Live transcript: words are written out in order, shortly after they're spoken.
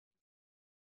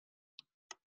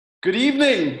Good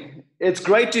evening. It's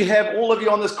great to have all of you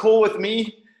on this call with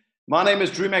me. My name is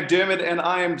Drew McDermott, and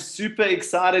I am super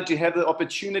excited to have the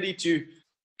opportunity to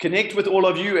connect with all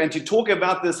of you and to talk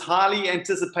about this highly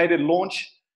anticipated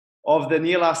launch of the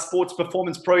NeoLife Sports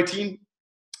Performance Protein.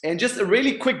 And just a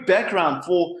really quick background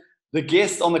for the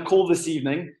guests on the call this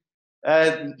evening.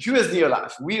 Who is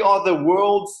NeoLife? We are the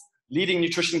world's leading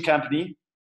nutrition company.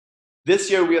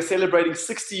 This year, we are celebrating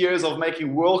 60 years of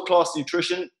making world-class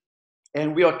nutrition,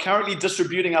 and we are currently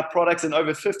distributing our products in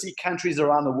over 50 countries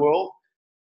around the world.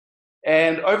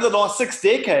 And over the last 6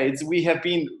 decades, we have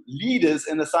been leaders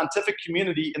in the scientific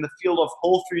community in the field of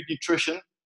whole food nutrition.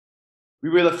 We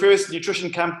were the first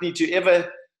nutrition company to ever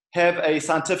have a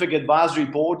scientific advisory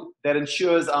board that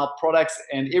ensures our products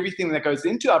and everything that goes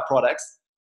into our products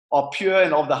are pure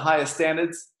and of the highest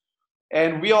standards.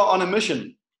 And we are on a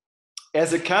mission.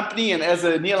 As a company and as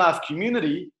a NeoLife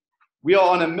community, we are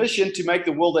on a mission to make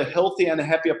the world a healthier and a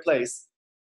happier place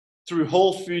through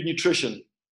whole food nutrition.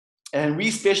 And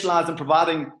we specialize in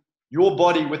providing your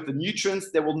body with the nutrients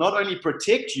that will not only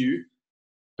protect you,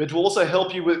 but will also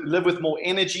help you live with more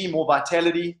energy, more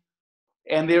vitality.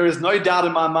 And there is no doubt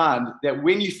in my mind that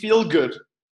when you feel good,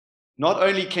 not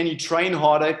only can you train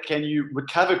harder, can you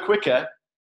recover quicker,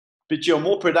 but you're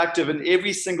more productive in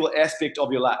every single aspect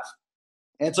of your life.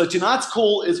 And so tonight's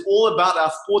call is all about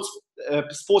our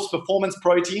sports performance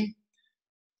protein.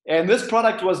 And this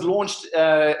product was launched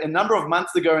a number of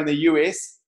months ago in the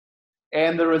US.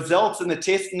 And the results and the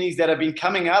testimonies that have been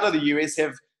coming out of the US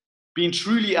have been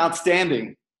truly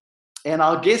outstanding. And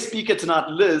our guest speaker tonight,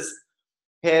 Liz,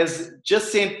 has just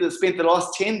spent the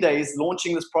last 10 days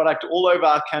launching this product all over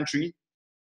our country.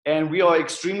 And we are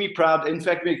extremely proud. In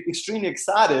fact, we're extremely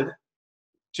excited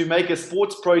to make a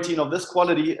sports protein of this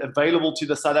quality available to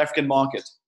the South African market.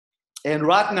 And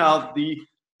right now, the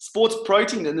sports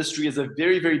protein industry is a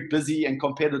very, very busy and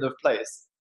competitive place.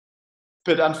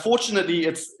 But unfortunately,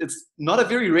 it's not a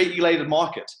very regulated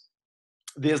market.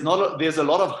 There's a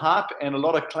lot of hype and a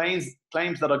lot of claims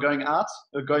that are going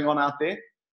on out there.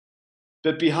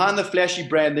 But behind the flashy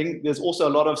branding, there's also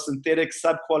a lot of synthetic,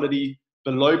 sub-quality,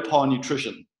 below par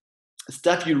nutrition.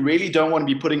 Stuff you really don't want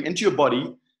to be putting into your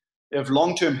body if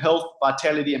long-term health,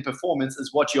 vitality, and performance is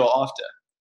what you're after.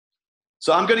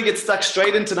 So I'm going to get stuck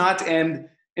straight in tonight and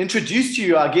introduce to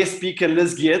you our guest speaker,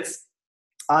 Liz Geertz.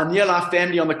 Our NeoLife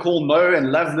family on the call know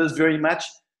and love Liz very much.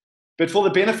 But for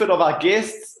the benefit of our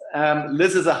guests,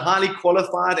 Liz is a highly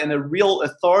qualified and a real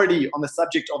authority on the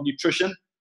subject of nutrition.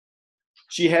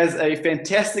 She has a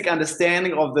fantastic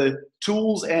understanding of the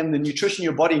tools and the nutrition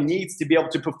your body needs to be able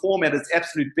to perform at its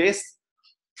absolute best.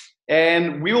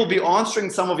 And we will be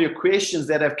answering some of your questions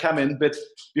that have come in. But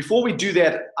before we do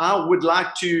that, I would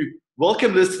like to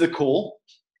welcome Liz to the call.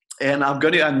 And I'm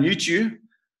going to unmute you.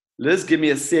 Liz, give me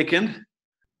a second.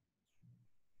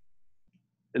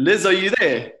 Liz, are you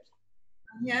there?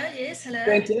 Yeah, yes, hello.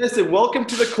 Fantastic. Welcome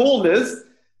to the call, Liz.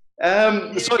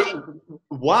 So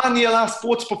why NeoLife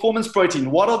Sports Performance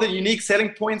Protein? What are the unique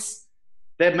selling points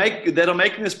that are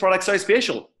making this product so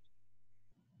special?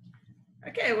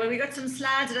 Okay, well, we got some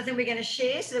slides that I think we're going to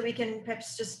share so that we can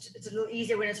perhaps it's a little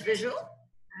easier when it's visual.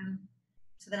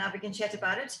 So then we can chat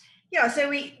about it. Yeah, so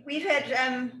we've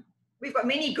got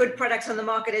many good products on the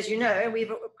market, as you know.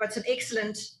 We've got some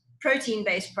excellent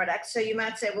protein-based products. So you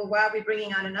might say, well, why are we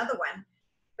bringing out another one?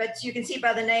 But you can see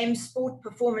by the name Sport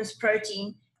Performance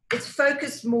Protein, it's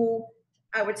focused more,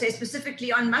 I would say,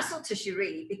 specifically on muscle tissue,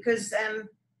 really, because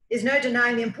there's no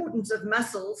denying the importance of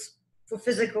muscles for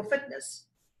physical fitness.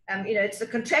 It's the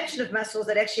contraction of muscles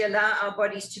that actually allow our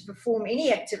bodies to perform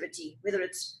any activity, whether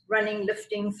it's running,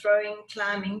 lifting, throwing,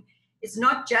 climbing. It's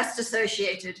not just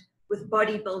associated with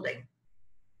bodybuilding.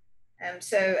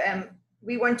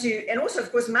 We want to, and also,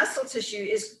 of course, muscle tissue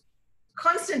is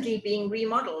constantly being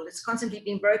remodeled. It's constantly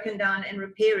being broken down and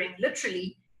repairing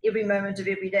literally every moment of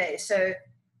every day. So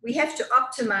we have to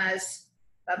optimize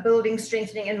building,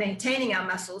 strengthening, and maintaining our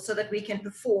muscles so that we can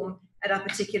perform at our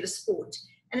particular sport.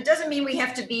 And it doesn't mean we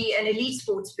have to be an elite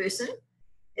sports person.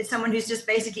 It's someone who's just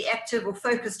basically active or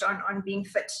focused on being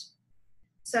fit.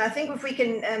 So I think if we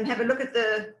can have a look at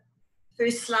the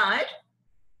first slide,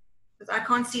 because I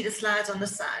can't see the slides on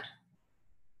this side.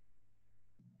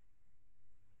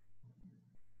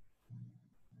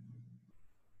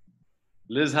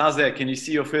 Liz, how's that? Can you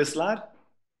see your first slide?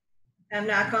 No,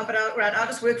 I can't, but I'll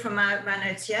just work from my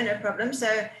notes here, no problem.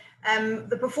 So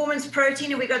the performance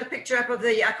protein, and we got a picture up of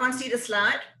I can't see the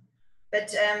slide,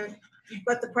 but you've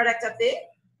got the product up there?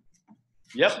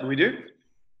 Yep, we do.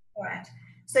 All right.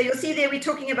 So you'll see there we're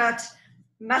talking about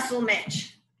muscle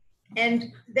match.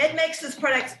 And that makes this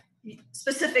product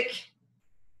specific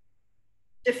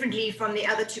differently from the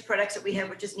other two products that we have,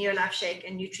 which is NeoLife Shake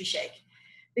and NutriShake.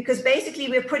 Because basically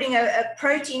we're putting a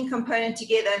protein component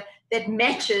together that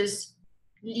matches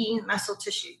lean muscle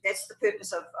tissue. That's the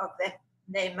purpose of that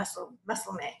name,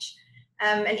 muscle match.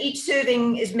 And each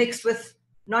serving is mixed with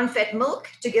non-fat milk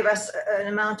to give us an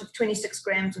amount of 26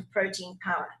 grams of protein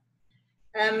power.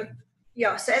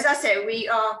 Yeah, so as I say,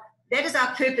 that is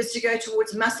our purpose, to go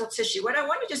towards muscle tissue. What I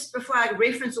want to just, before I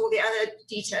reference all the other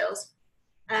details,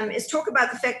 is talk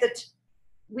about the fact that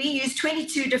we use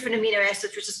 22 different amino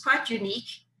acids, which is quite unique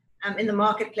in the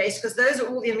marketplace, because those are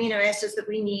all the amino acids that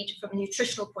we need from a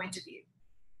nutritional point of view.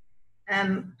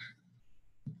 And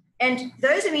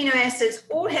those amino acids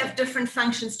all have different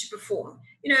functions to perform.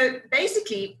 You know,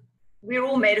 basically, we're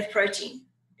all made of protein.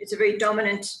 It's a very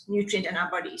dominant nutrient in our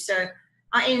body. So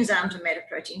our enzymes are made of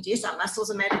protein. Yes, our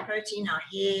muscles are made of protein, our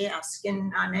hair, our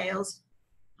skin, our nails,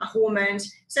 our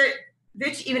hormones. So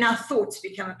virtually even our thoughts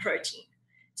become a protein.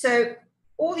 So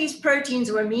all these proteins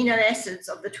or amino acids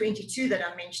of the 22 that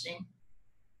I'm mentioning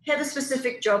have a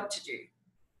specific job to do.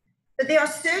 But there are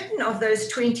certain of those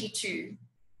 22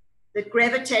 that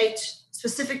gravitate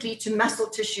specifically to muscle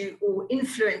tissue or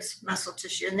influence muscle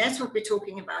tissue. And that's what we're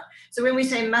talking about. So when we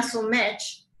say muscle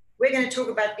match, we're going to talk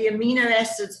about the amino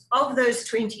acids of those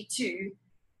 22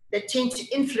 that tend to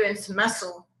influence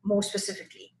muscle more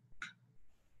specifically.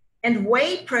 And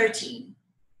whey protein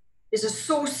is a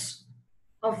source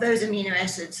of those amino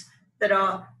acids that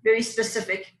are very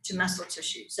specific to muscle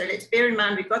tissue. So let's bear in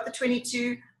mind, we've got the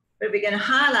 22, but we're going to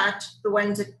highlight the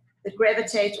ones that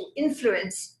gravitate or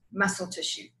influence muscle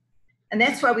tissue. And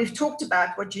that's why we've talked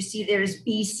about what you see there is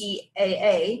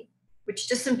BCAA, which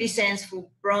just simply stands for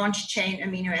branch chain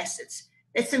amino acids.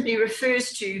 That simply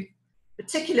refers to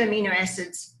particular amino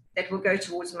acids that will go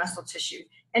towards muscle tissue.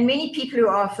 And many people who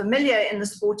are familiar in the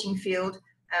sporting field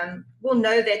will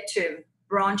know that term,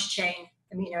 branch chain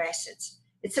amino acids.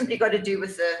 It's simply got to do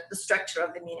with the structure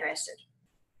of the amino acid.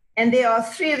 And there are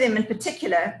 3 of them in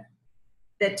particular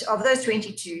that, of those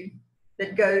 22,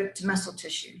 that go to muscle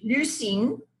tissue.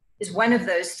 Leucine is one of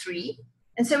those 3.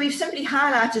 And so we've simply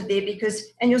highlighted there because,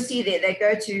 and you'll see there, they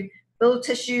go to build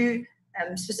tissue,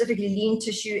 specifically lean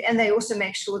tissue, and they also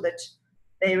make sure that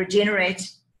they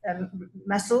regenerate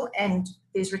muscle and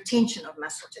there's retention of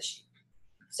muscle tissue.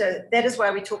 So that is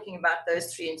why we're talking about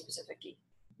those 3 in specifically,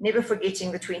 never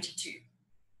forgetting the 22.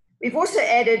 We've also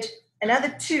added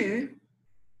another 2,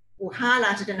 or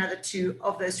highlighted another 2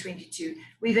 of those 22.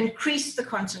 We've increased the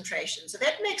concentration. So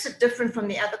that makes it different from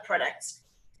the other products,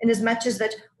 in as much as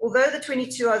that although the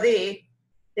 22 are there,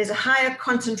 there's a higher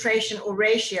concentration or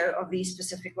ratio of these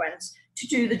specific ones to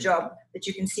do the job that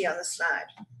you can see on the slide.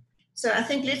 So I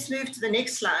think let's move to the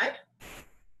next slide.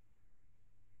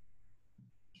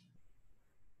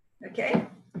 Okay,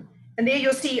 and there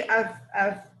you'll see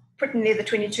I've put in there the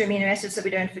 22 amino acids so we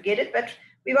don't forget it, but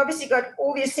we've obviously got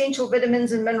all the essential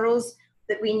vitamins and minerals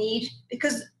that we need,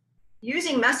 because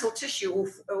using muscle tissue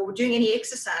or doing any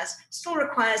exercise still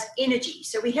requires energy.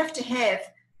 So we have to have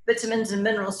vitamins and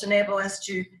minerals to enable us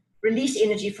to release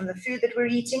energy from the food that we're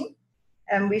eating.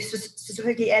 We've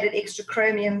specifically added extra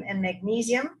chromium and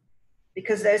magnesium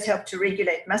because those help to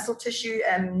regulate muscle tissue,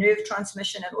 nerve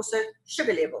transmission, and also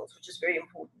sugar levels, which is very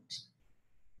important.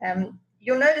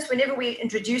 You'll notice whenever we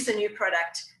introduce a new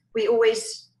product, we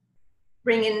always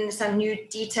bring in some new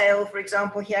detail. For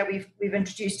example, here we've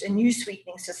introduced a new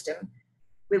sweetening system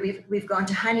where we've gone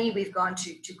to honey, we've gone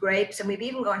to grapes, and we've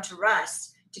even gone to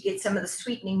rice to get some of the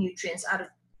sweetening nutrients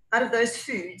out of those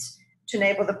foods to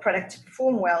enable the product to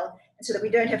perform well, and so that we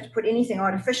don't have to put anything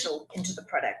artificial into the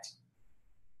product.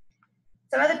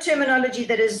 Some other terminology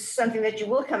that is something that you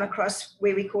will come across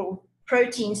where we call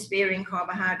protein-sparing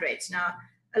carbohydrates. Now,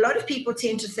 a lot of people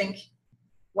tend to think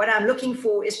what I'm looking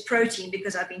for is protein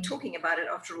because I've been talking about it,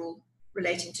 after all,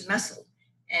 relating to muscle.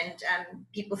 And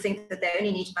people think that they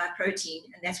only need to buy protein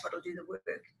and that's what will do the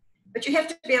work. But you have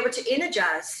to be able to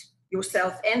energize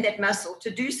yourself and that muscle to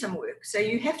do some work. So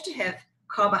you have to have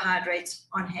carbohydrates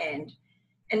on hand.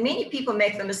 And many people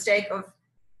make the mistake of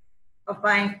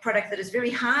buying a product that is very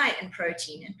high in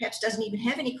protein and perhaps doesn't even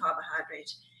have any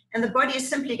carbohydrate. And the body is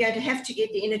simply going to have to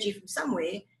get the energy from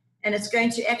somewhere, and it's going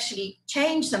to actually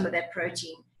change some of that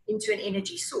protein into an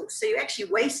energy source. So you're actually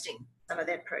wasting some of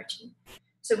that protein.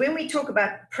 So when we talk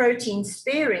about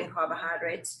protein-sparing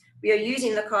carbohydrates, we are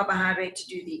using the carbohydrate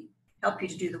to help you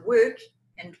to do the work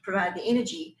and provide the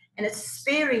energy, and it's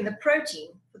sparing the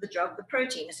protein for the job the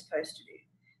protein is supposed to do.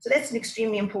 So that's an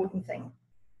extremely important thing.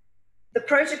 The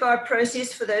ProtoGuard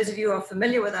process, for those of you who are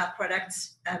familiar with our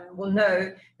products, will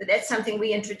know that that's something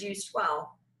we introduced,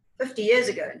 50 years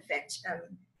ago, in fact,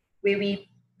 where we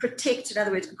protect, in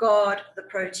other words, guard the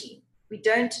protein. we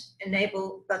don't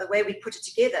enable, by the way we put it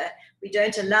together, we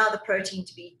don't allow the protein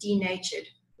to be denatured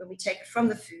when we take it from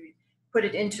the food, put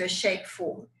it into a shake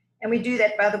form. And we do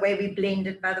that by the way we blend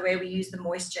it, by the way we use the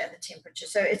moisture and the temperature.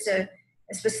 So it's a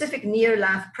specific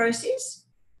NeoLife process,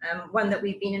 one that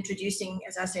we've been introducing,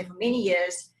 as I say, for many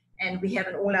years, and we have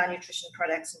in all our nutrition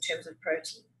products in terms of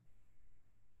protein.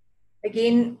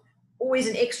 Again, always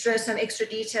some extra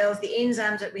details. The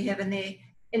enzymes that we have in there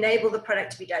enable the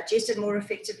product to be digested more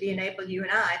effectively, enable you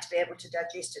and I to be able to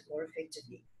digest it more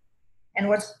effectively. And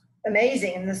what's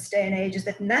amazing in this day and age is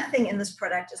that nothing in this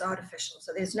product is artificial.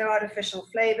 So there's no artificial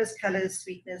flavors, colors,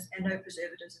 sweeteners, and no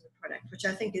preservatives in the product, which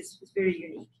I think is very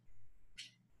unique.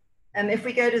 If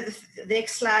we go to the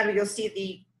next slide, where you'll see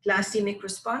the glycemic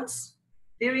response,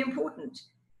 very important.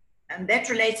 And that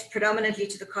relates predominantly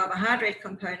to the carbohydrate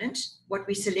component, what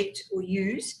we select or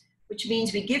use, which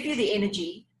means we give you the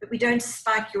energy, but we don't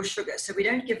spike your sugar. So we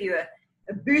don't give you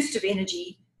a boost of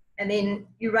energy and then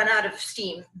you run out of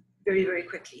steam very, very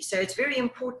quickly. So it's very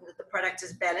important that the product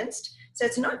is balanced. So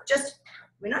it's not just,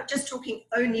 we're not just talking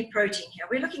only protein here.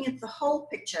 We're looking at the whole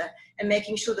picture and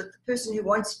making sure that the person who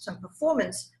wants some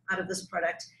performance out of this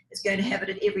product is going to have it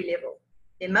at every level.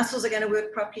 Their muscles are going to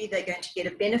work properly, they're going to get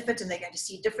a benefit, and they're going to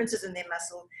see differences in their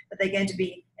muscle, but they're going to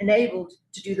be enabled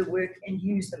to do the work and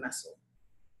use the muscle.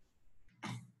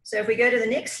 So if we go to the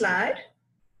next slide,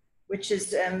 which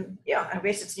is, I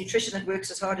guess it's nutrition that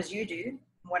works as hard as you do.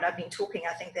 What I've been talking,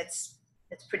 I think that's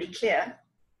pretty clear.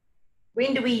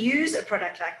 When do we use a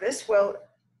product like this? Well,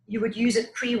 you would use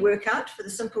it pre-workout for the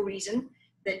simple reason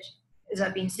that, as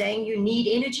I've been saying, you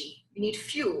need energy, you need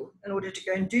fuel in order to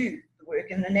go and do the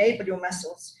work and enable your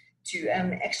muscles to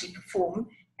actually perform.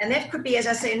 And that could be, as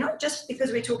I say, not just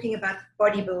because we're talking about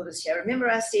bodybuilders here. Remember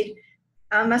I said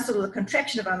our muscle, or the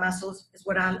contraction of our muscles, is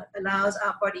what allows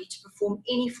our body to perform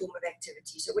any form of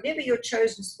activity. So whatever your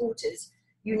chosen sport is,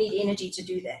 you need energy to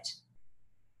do that.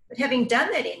 But having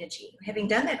done that energy, having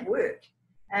done that work,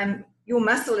 your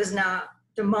muscle is now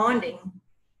demanding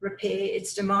repair,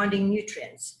 it's demanding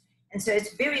nutrients. And so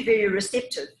it's very, very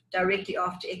receptive directly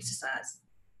after exercise.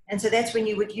 And so that's when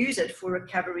you would use it for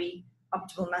recovery,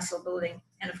 optimal muscle building,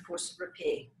 and of course,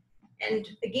 repair. And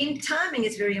again, timing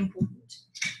is very important.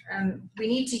 We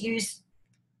need to use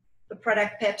the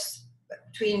product perhaps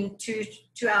between 2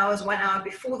 hours, 1 hour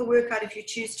before the workout if you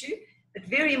choose to. But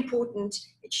very important,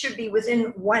 it should be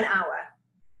within 1 hour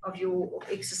of your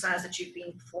exercise that you've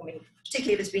been performing,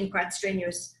 particularly if it's been quite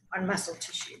strenuous on muscle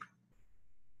tissue.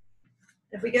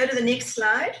 If we go to the next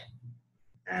slide,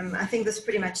 I think this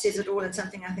pretty much says it all, and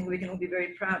something I think we can all be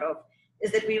very proud of,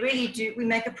 is that we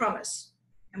make a promise.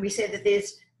 And we said that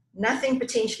there's nothing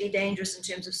potentially dangerous in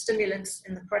terms of stimulants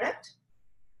in the product,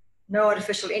 no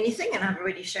artificial anything, and I've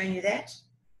already shown you that.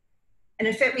 And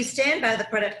in fact, we stand by the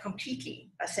product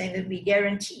completely by saying that we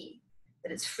guarantee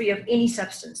that it's free of any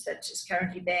substance that is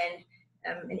currently banned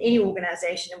in any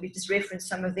organization. And we've just referenced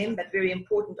some of them, but very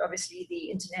important, obviously,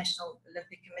 the International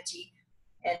Olympic Committee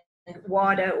and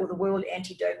WADA, or the World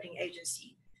Anti-Doping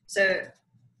Agency. So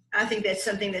I think that's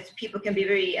something that people can be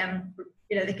very,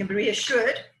 they can be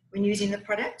reassured when using the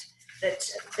product that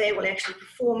they will actually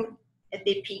perform at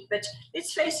their peak. But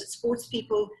let's face it, sports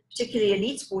people, particularly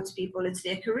elite sports people, it's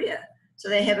their career. So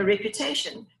they have a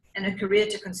reputation and a career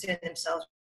to concern themselves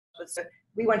with. So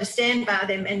we want to stand by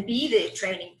them and be their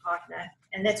training partner.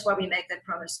 And that's why we make that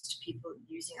promise to people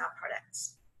using our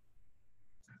products.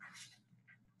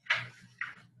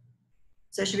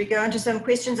 So should we go on to some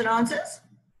questions and answers?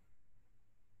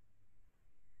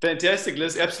 Fantastic,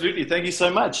 Liz. Absolutely. Thank you so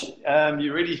much.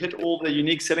 You really hit all the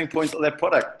unique selling points of that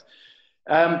product.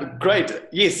 Great.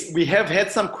 Yes, we have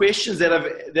had some questions that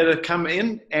have come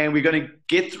in, and we're going to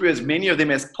get through as many of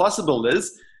them as possible,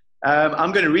 Liz.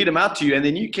 I'm going to read them out to you, and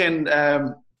then you can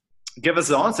give us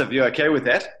the answer if you're okay with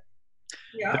that.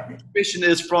 Yeah. The question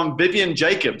is from Vivian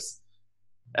Jacobs.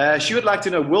 She would like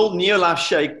to know, will NeoLife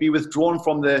Shake be withdrawn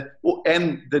from will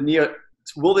the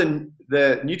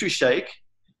NutriShake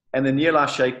and the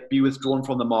NeoLife Shake be withdrawn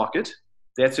from the market?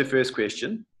 That's her first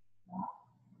question.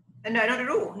 No, not at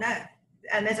all, no.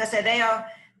 And as I say, they are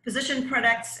positioned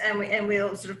products, and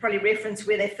we'll sort of probably reference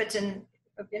where they fit in,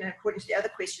 according to the other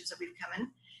questions that we've come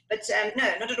in. But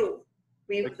no, not at all.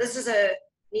 This is a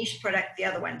niche product, the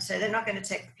other one, so they're not going to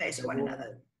take the place of one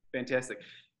another. Fantastic.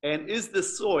 And is the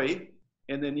soy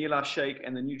in the NeoLife Shake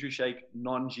and the NutriShake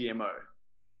non-GMO?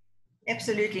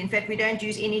 Absolutely. In fact, we don't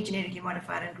use any genetically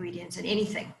modified ingredients in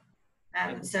anything.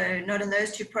 So not in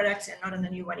those two products and not in the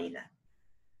new one either.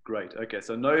 Great. Okay.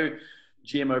 So no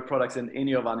GMO products in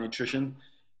any of our nutrition.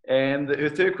 And her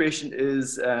third question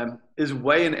is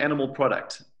whey an animal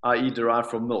product, i.e. derived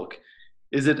from milk?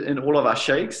 Is it in all of our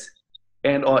shakes?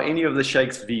 And are any of the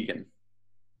shakes vegan?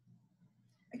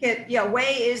 Okay, yeah,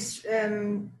 whey is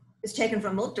taken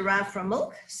from milk, derived from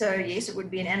milk. So yes, it would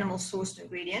be an animal sourced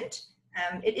ingredient.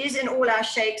 It is in all our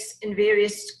shakes in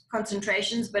various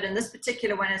concentrations, but in this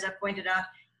particular one, as I pointed out,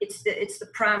 it's the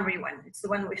primary one. It's the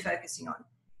one we're focusing on.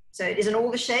 So it is in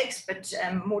all the shakes, but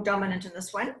more dominant in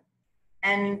this one.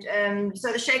 And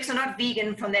so the shakes are not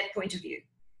vegan from that point of view.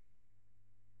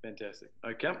 Fantastic.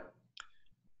 Okay.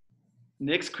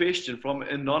 Next question from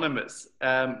Anonymous.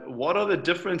 What are the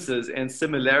differences and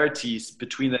similarities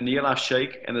between the NeoLife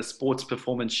shake and the Sports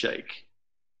Performance shake?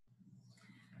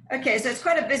 Okay, so it's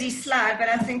quite a busy slide, but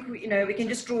I think we can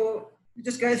just go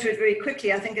through it very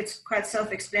quickly. I think it's quite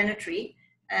self-explanatory.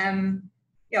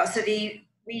 Yeah, so we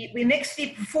mix the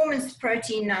performance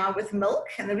protein now with milk,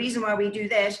 and the reason why we do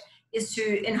that is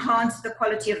to enhance the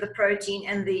quality of the protein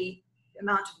and the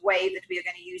amount of whey that we are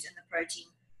going to use in the protein.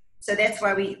 So that's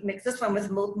why we mix this one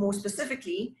with milk more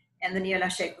specifically, and the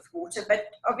NeoLife shake with water. But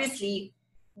obviously,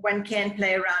 one can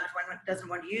play around if one doesn't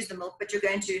want to use the milk, but you're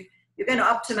going to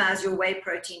optimize your whey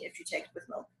protein if you take it with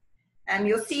milk.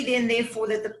 You'll see then, therefore,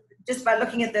 that just by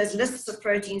looking at those lists of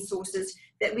protein sources,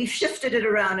 that we've shifted it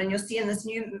around, and you'll see in this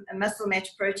new muscle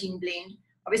match protein blend,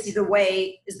 obviously the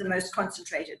whey is the most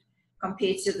concentrated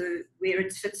compared to where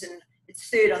it fits in. It's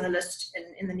third on the list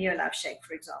in the NeoLife shake,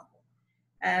 for example.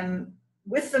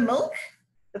 With the milk,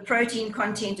 the protein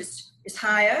content is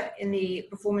higher in the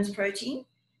performance protein,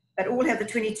 but all have the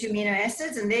 22 amino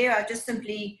acids, and they are just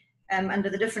simply under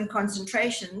the different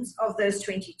concentrations of those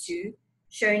 22,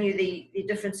 showing you the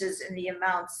differences in the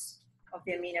amounts of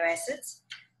the amino acids.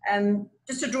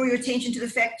 Just to draw your attention to the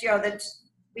fact, that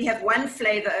we have one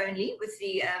flavor only with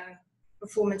the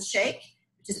performance shake,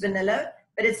 which is vanilla,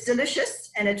 but it's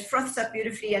delicious and it froths up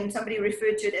beautifully, and somebody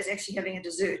referred to it as actually having a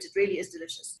dessert. It really is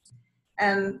delicious.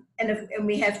 And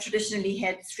we have traditionally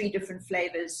had 3 different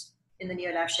flavors in the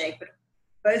NeoLife shake, but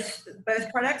both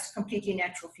products completely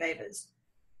natural flavors.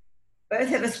 Both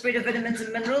have a spread of vitamins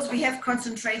and minerals. We have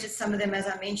concentrated some of them, as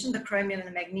I mentioned. The chromium and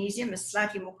the magnesium is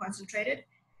slightly more concentrated,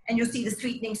 and you'll see the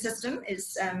sweetening system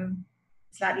is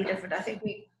slightly different. I think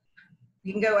we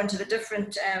can go onto the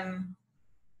different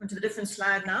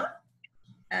slide now.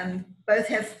 Both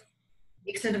have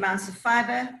excellent amounts of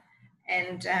fiber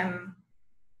and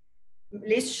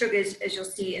less sugars, as you'll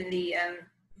see in the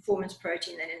performance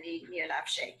protein than in the NeoLife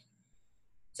shake.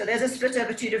 So there's a split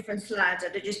over 2 different slides.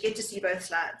 Did you get to see both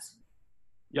slides?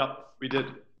 Yeah, we did.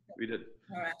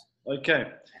 All right.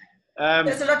 Okay.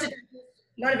 There's a lot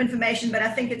of information, but I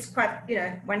think it's quite,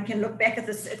 one can look back at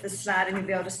this slide and you'll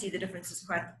be able to see the differences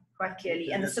quite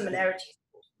clearly, and the similarities.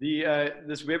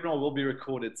 This webinar will be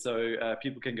recorded, so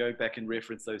people can go back and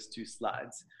reference those 2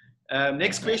 slides.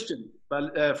 Next question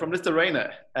from Mr.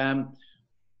 Rayner.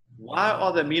 Why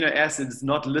are the amino acids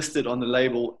not listed on the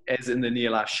label as in the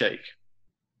NeoLife shake?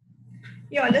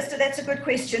 Yeah, listed. That's a good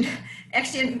question.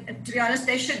 Actually, to be honest,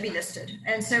 they should be listed,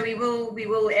 and so we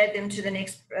will add them to the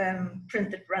next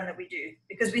print run that we do,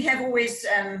 because we have always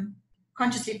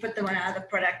consciously put them on our other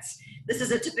products. This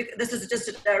is just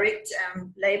a direct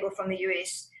label from the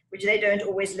US, which they don't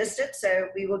always list it, so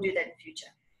we will do that in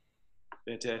future.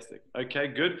 Fantastic. Okay,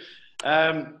 good.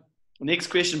 Next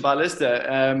question by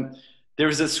Lister. There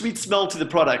is a sweet smell to the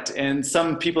product, and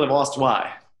some people have asked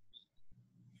why.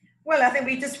 Well, I think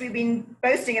we've been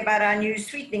boasting about our new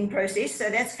sweetening process, so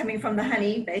that's coming from the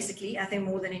honey, basically, I think,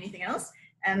 more than anything else.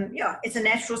 Yeah, it's a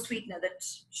natural sweetener that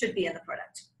should be in the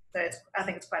product. So I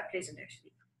think it's quite pleasant,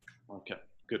 actually. Okay,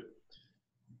 good.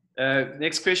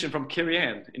 Next question from Kerry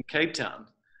Ann in Cape Town.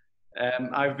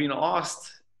 I've been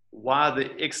asked why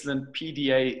the excellent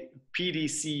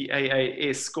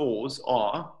PDCAAS scores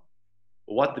are,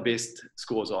 or what the best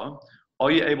scores are. Are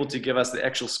you able to give us the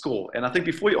actual score? And I think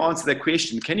before you answer that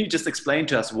question, can you just explain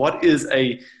to us what is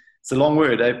it's a long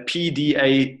word, a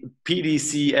PDCAAS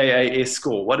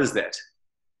score? What is that?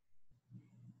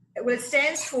 Well, it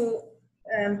stands for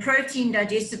protein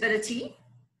digestibility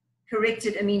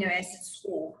corrected amino acid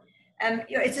score.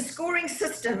 It's a scoring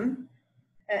system,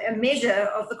 a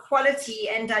measure of the quality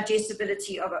and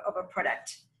digestibility of a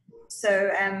product.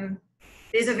 So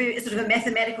there's sort of a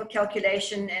mathematical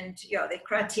calculation and the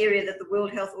criteria that the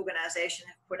World Health Organization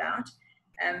have put out.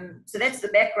 So that's the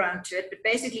background to it. But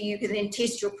basically, you can then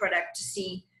test your product to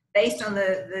see, based on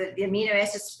the amino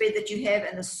acid spread that you have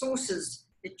and the sources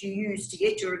that you use to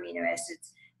get your amino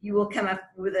acids, you will come up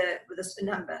with a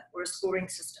number or a scoring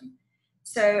system.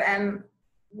 So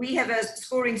we have a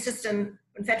scoring system.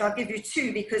 In fact, I'll give you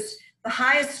 2, because the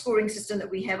highest scoring system that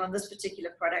we have on this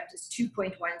particular product is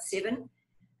 2.17.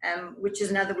 Which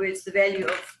is, in other words, the value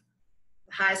of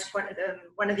the highest one of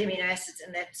the amino acids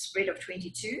in that spread of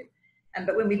 22.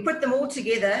 But when we put them all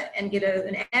together and get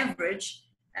an average,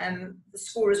 the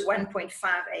score is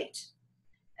 1.58.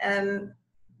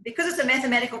 Because it's a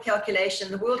mathematical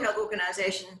calculation, the World Health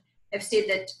Organization have said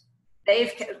that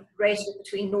they've rated it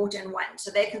between 0 and 1.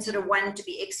 So they consider 1 to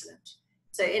be excellent.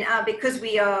 So because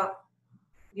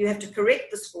you have to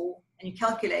correct the score and you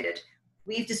calculate it,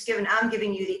 I'm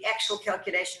giving you the actual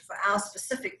calculation for our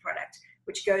specific product,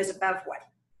 which goes above 1.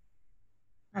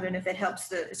 I don't know if that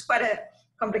helps. It's quite a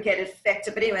complicated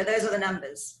factor, but anyway, those are the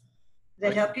numbers. Does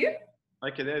that help you?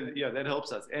 Okay, that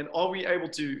helps us. And are we able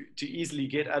to easily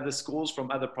get other scores from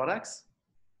other products?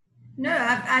 No,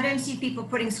 I don't see people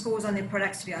putting scores on their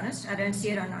products, to be honest. I don't see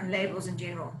it on labels in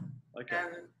general. Okay.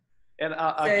 And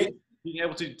I guess being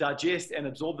able to digest and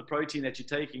absorb the protein that you're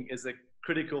taking is a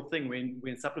critical thing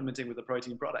when supplementing with a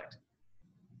protein product.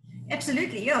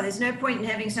 Absolutely, yeah. There's no point in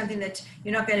having something that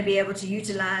you're not going to be able to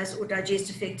utilize or digest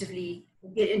effectively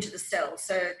or get into the cell.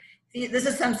 So this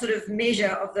is some sort of measure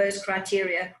of those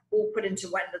criteria, all put into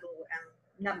one little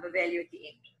number value at the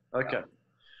end. Okay.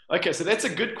 Okay, so that's a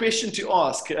good question to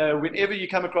ask. Whenever you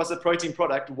come across a protein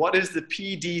product, what is the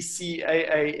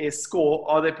PDCAAS score?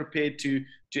 Are they prepared to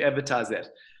advertise that?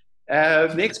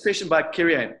 Next question by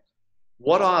Kirian.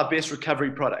 What are our best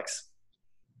recovery products?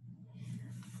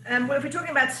 Well, if we're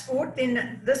talking about sport,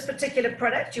 then this particular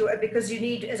product, because you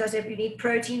need, as I said, you need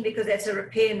protein because that's a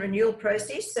repair and renewal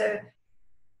process. So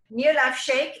NeoLife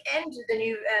Shake and the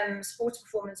new Sports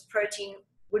Performance Protein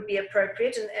would be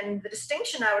appropriate. And the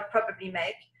distinction I would probably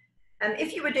make,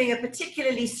 if you were doing a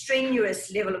particularly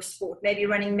strenuous level of sport, maybe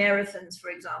running marathons, for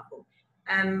example,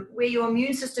 where your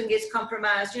immune system gets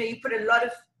compromised, you put a lot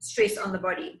of stress on the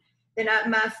body, then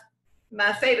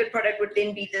my favorite product would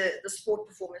then be the Sport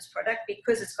Performance product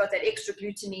because it's got that extra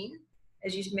glutamine.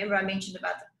 As you remember, I mentioned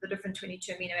about the different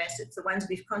 22 amino acids, the ones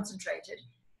we've concentrated.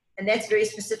 And that's very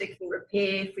specific for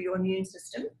repair, for your immune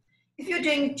system. If you're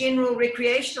doing general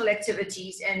recreational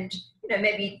activities and,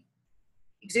 maybe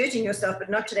exerting yourself, but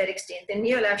not to that extent, then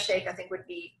NeoLife Shake, I think, would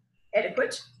be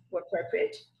adequate or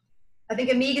appropriate. I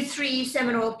think omega-3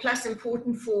 salmon oil plus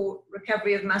important for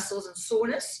recovery of muscles and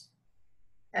soreness.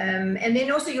 And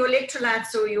then also your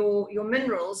electrolytes or your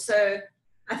minerals. So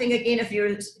I think, again, if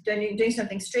you're doing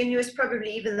something strenuous,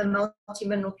 probably even the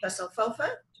multi-mineral plus alfalfa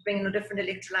to bring in the different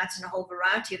electrolytes and a whole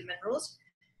variety of minerals.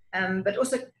 But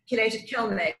also chelated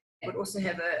calmate would also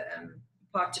have a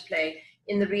part to play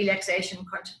in the relaxation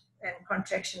and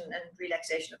contraction and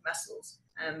relaxation of muscles,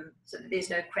 so that there's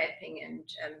no cramping and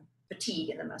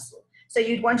fatigue in the muscle. So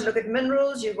you'd want to look at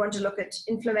minerals, you'd want to look at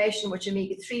inflammation, which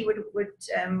omega-3 would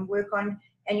work on,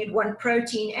 and you'd want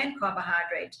protein and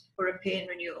carbohydrate for repair and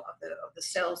renewal of the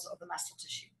cells of the muscle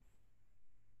tissue.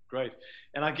 Great.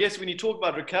 And I guess when you talk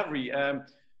about recovery,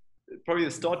 probably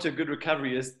the start to a good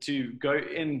recovery is to go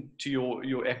into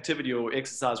your activity or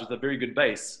exercise with a very good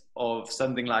base of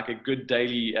something like a good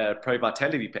daily Pro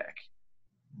Vitality pack.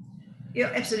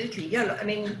 Yeah, absolutely. Yeah, I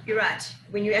mean, you're right.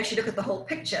 When you actually look at the whole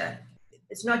picture,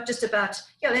 it's not just about,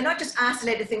 they're not just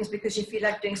isolated things because you feel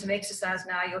like doing some exercise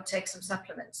now, you'll take some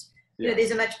supplements. Yeah.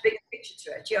 There's a much bigger picture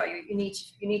to it. Yeah, you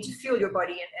need to fuel your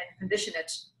body and condition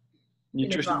it.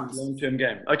 Nutrition is a long-term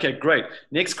game. Okay, great.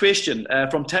 Next question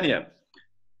from Tanya.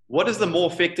 What is the more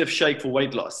effective shake for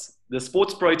weight loss? The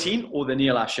sports protein or the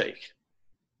NeoLife Shake?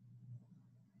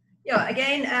 Yeah,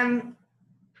 again,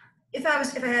 if I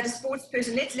had a sports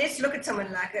person, let's look at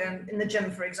someone like in the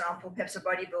gym, for example, perhaps a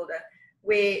bodybuilder,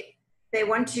 where they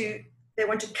want to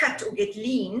cut or get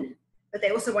lean, but they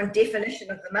also want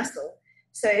definition of the muscle.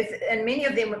 So and many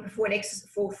of them before an exercise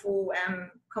for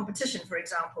competition, for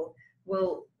example,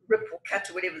 will rip or cut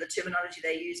or whatever the terminology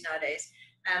they use nowadays.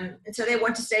 And so they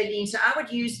want to stay lean. So I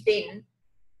would use then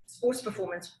Sports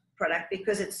Performance product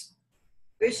because it's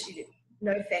virtually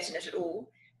no fat in it at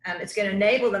all. It's going to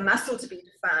enable the muscle to be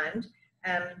defined,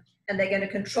 and they're going to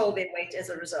control their weight as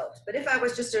a result. But if I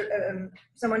was just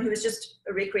someone who is just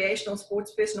a recreational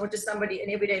sports person or just an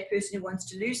everyday person who wants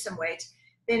to lose some weight,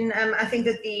 then I think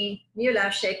that the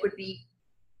NeoLife Shake would be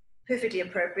perfectly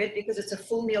appropriate because it's a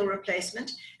full meal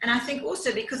replacement. And I think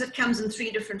also because it comes in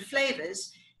 3 different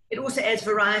flavors, it also adds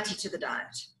variety to the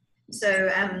diet. So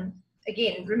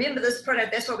again, remember this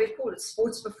product, that's why we've called it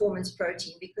Sports Performance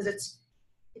Protein, because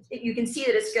you can see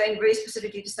that it's going very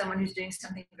specifically to someone who's doing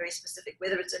something very specific,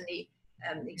 whether it's in the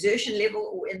exertion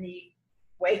level or in the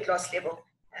weight loss level.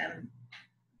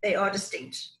 They are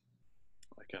distinct.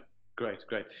 Okay,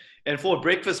 great. And for a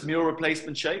breakfast meal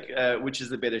replacement shake, which is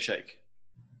the better shake?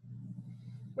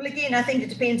 Well, again, I think it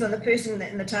depends on the person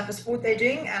and the type of sport they're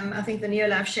doing. I think the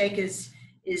NeoLife Shake is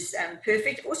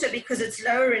perfect, also because it's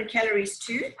lower in calories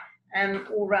too,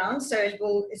 all round. So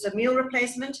it's a meal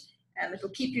replacement. It will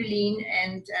keep you lean,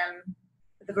 and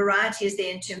the variety is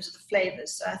there in terms of the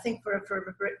flavors. So I think for a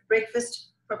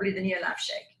breakfast, probably the NeoLife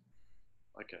shake.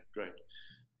 Okay, great.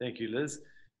 Thank you, Liz.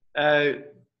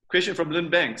 Question from Lynn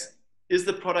Banks. Is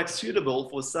the product suitable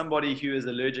for somebody who is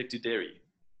allergic to dairy?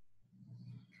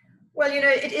 Well,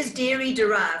 it is dairy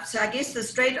derived. So I guess the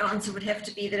straight answer would have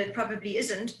to be that it probably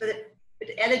isn't, but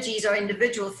allergies are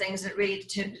individual things that really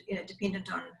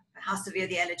dependent on how severe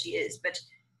the allergy is. But,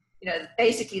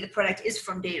 basically the product is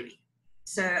from dairy.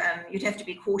 So you'd have to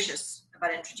be cautious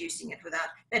about introducing it without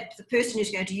that. The person who's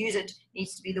going to use it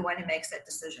needs to be the one who makes that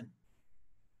decision.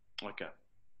 Okay,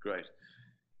 great.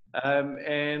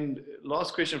 And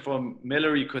last question from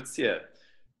Mallory Coetzee.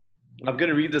 I'm going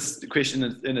to read this question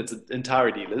in its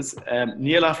entirety, Liz.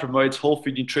 NeoLife promotes whole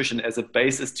food nutrition as a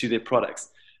basis to their products.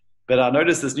 But I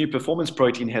noticed this new performance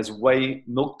protein has whey,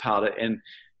 milk powder, and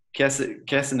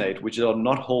caseinate, which are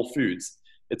not whole foods.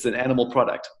 It's an animal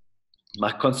product.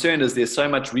 My concern is there's so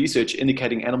much research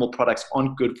indicating animal products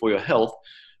aren't good for your health.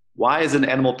 Why is an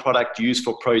animal product used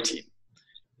for protein?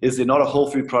 Is there not a whole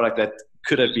food product that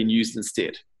could have been used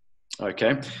instead?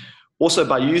 Okay. Also,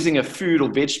 by using a food or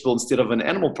vegetable instead of an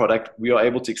animal product, we are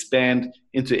able to expand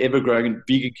into ever-growing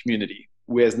vegan community,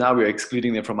 whereas now we're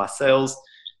excluding them from our sales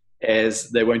as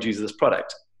they won't use this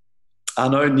product. I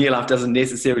know NeoLife doesn't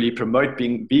necessarily promote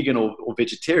being vegan or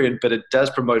vegetarian, but it does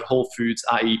promote whole foods,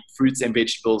 i.e. fruits and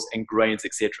vegetables and grains,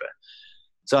 etc.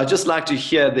 So I'd just like to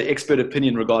hear the expert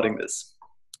opinion regarding this.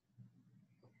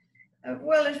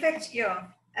 Well, in fact, yeah.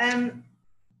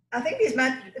 I think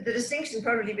the distinction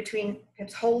probably between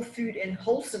perhaps whole food and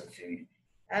wholesome food.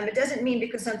 It doesn't mean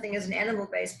because something is an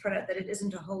animal-based product that it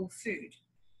isn't a whole food.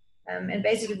 And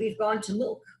basically we've gone to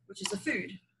milk, which is a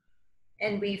food,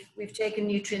 and we've taken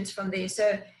nutrients from there.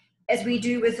 So as we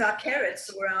do with our carrots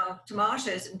or our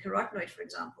tomatoes and carotenoid, for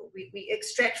example, we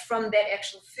extract from that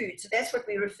actual food. So that's what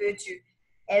we refer to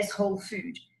as whole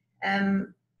food.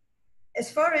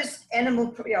 As far as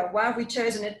animal, why have we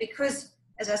chosen it? Because,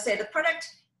 as I say, the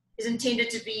product is intended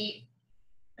to be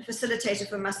a facilitator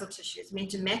for muscle tissue. It's meant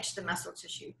to match the muscle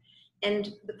tissue.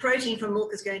 And the protein from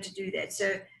milk is going to do that.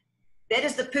 So that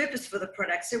is the purpose for the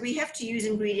product. So we have to use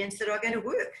ingredients that are going to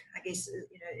work, I guess,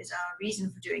 is our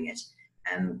reason for doing it.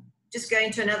 Just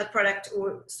going to another product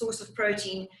or source of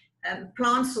protein,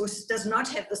 plant source does not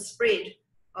have the spread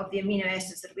of the amino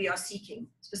acids that we are seeking,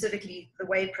 specifically the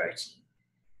whey protein.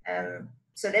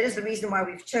 So that is the reason why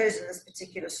we've chosen this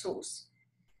particular source.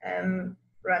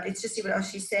 Right, let's just see what else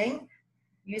she's saying.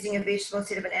 Using a vegetable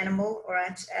instead of an animal. All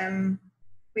right.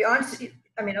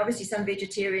 Obviously some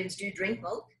vegetarians do drink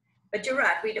milk, but you're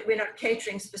right. We're not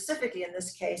catering specifically in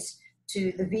this case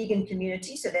to the vegan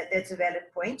community, so that's a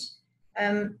valid point.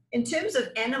 In terms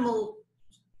of animal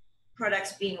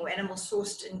products or animal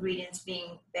sourced ingredients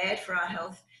being bad for our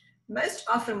health, most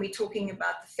often we're talking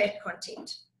about the fat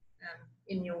content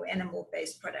in your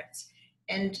animal-based products.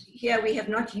 And here we have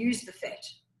not used the fat.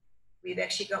 We've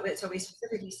actually got, so we're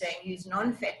specifically saying use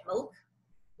non-fat milk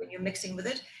when you're mixing with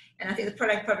it. And I think the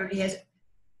product probably has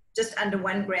just under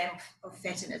 1 gram of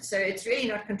fat in it. So it's really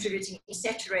not contributing any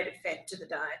saturated fat to the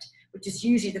diet, which is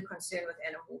usually the concern with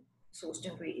animal sourced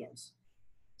ingredients.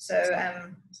 So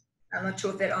I'm not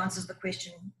sure if that answers the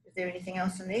question. Is there anything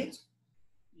else in there?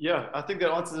 Yeah, I think that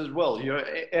answers it well.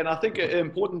 And I think an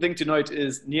important thing to note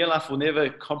is NeoLife will never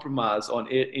compromise on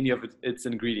any of its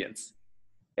ingredients.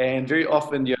 And very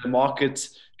often, market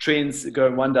trends go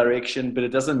in one direction, but it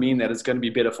doesn't mean that it's going to be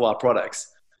better for our products.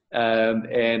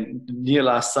 And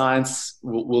NeoLife science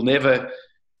will never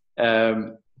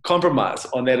compromise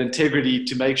on that integrity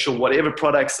to make sure whatever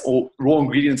products or raw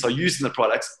ingredients are used in the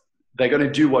products, they're going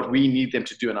to do what we need them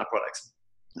to do in our products.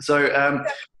 So,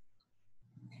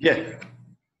 yeah.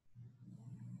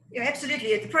 Yeah,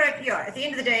 absolutely. The product, at the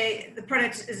end of the day, the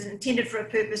product is intended for a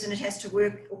purpose and it has to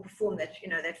work or perform that,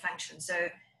 that function. So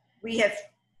we have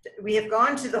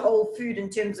gone to the whole food in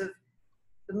terms of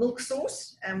the milk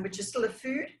source, which is still a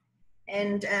food,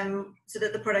 and so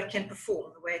that the product can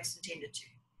perform the way it's intended to.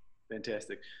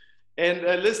 Fantastic. And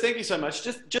Liz, thank you so much.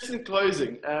 Just in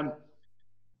closing,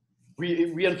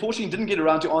 we unfortunately didn't get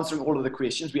around to answering all of the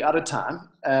questions. We're out of time.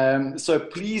 So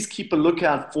please keep a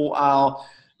lookout for our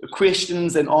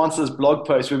questions and answers blog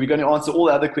post where we're going to answer all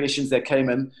the other questions that came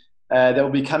in that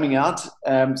will be coming out.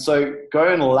 So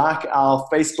go and like our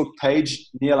Facebook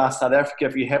page, NeoLife South Africa,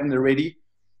 if you haven't already.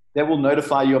 That will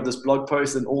notify you of this blog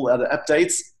post and all other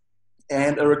updates.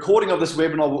 And a recording of this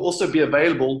webinar will also be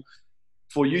available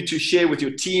for you to share with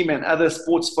your team and other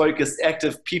sports-focused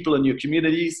active people in your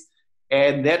communities.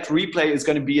 And that replay is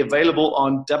going to be available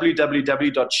on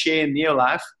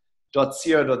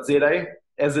www.shareneolife.co.za,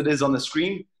 as it is on the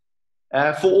screen.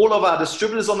 For all of our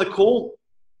distributors on the call,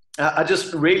 I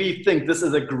just really think this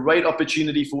is a great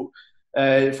opportunity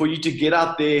for you to get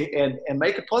out there and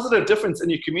make a positive difference in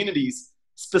your communities,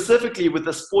 specifically with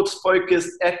the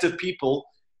sports-focused, active people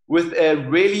with a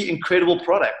really incredible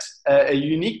product, a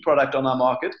unique product on our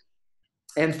market.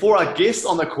 And for our guests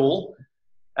on the call,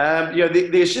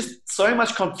 there's just so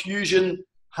much confusion,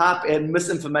 hype, and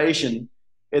misinformation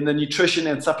in the nutrition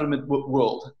and supplement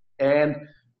world. And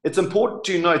it's important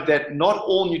to note that not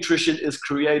all nutrition is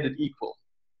created equal.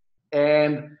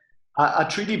 And I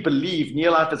truly believe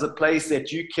NeoLife is a place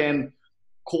that you can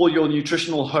call your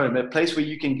nutritional home, a place where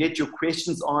you can get your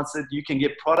questions answered, you can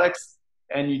get products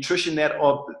and nutrition that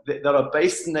are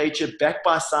based in nature, backed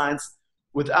by science,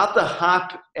 without the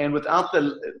hype and without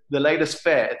the latest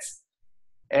fads.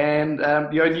 And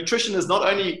nutrition is not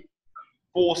only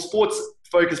for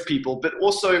sports-focused people, but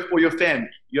also for your family.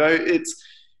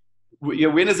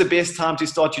 When is the best time to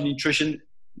start your nutrition?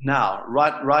 Now,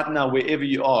 right now, wherever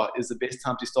you are, is the best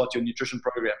time to start your nutrition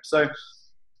program. So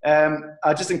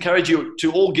I just encourage you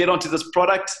to all get onto this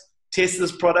product, test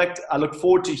this product. I look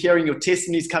forward to hearing your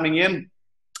testimonies coming in.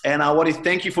 And I want to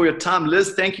thank you for your time.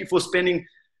 Liz, thank you for spending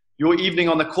your evening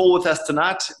on the call with us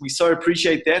tonight. We so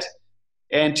appreciate that.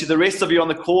 And to the rest of you on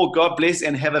the call, God bless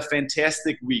and have a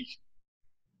fantastic week.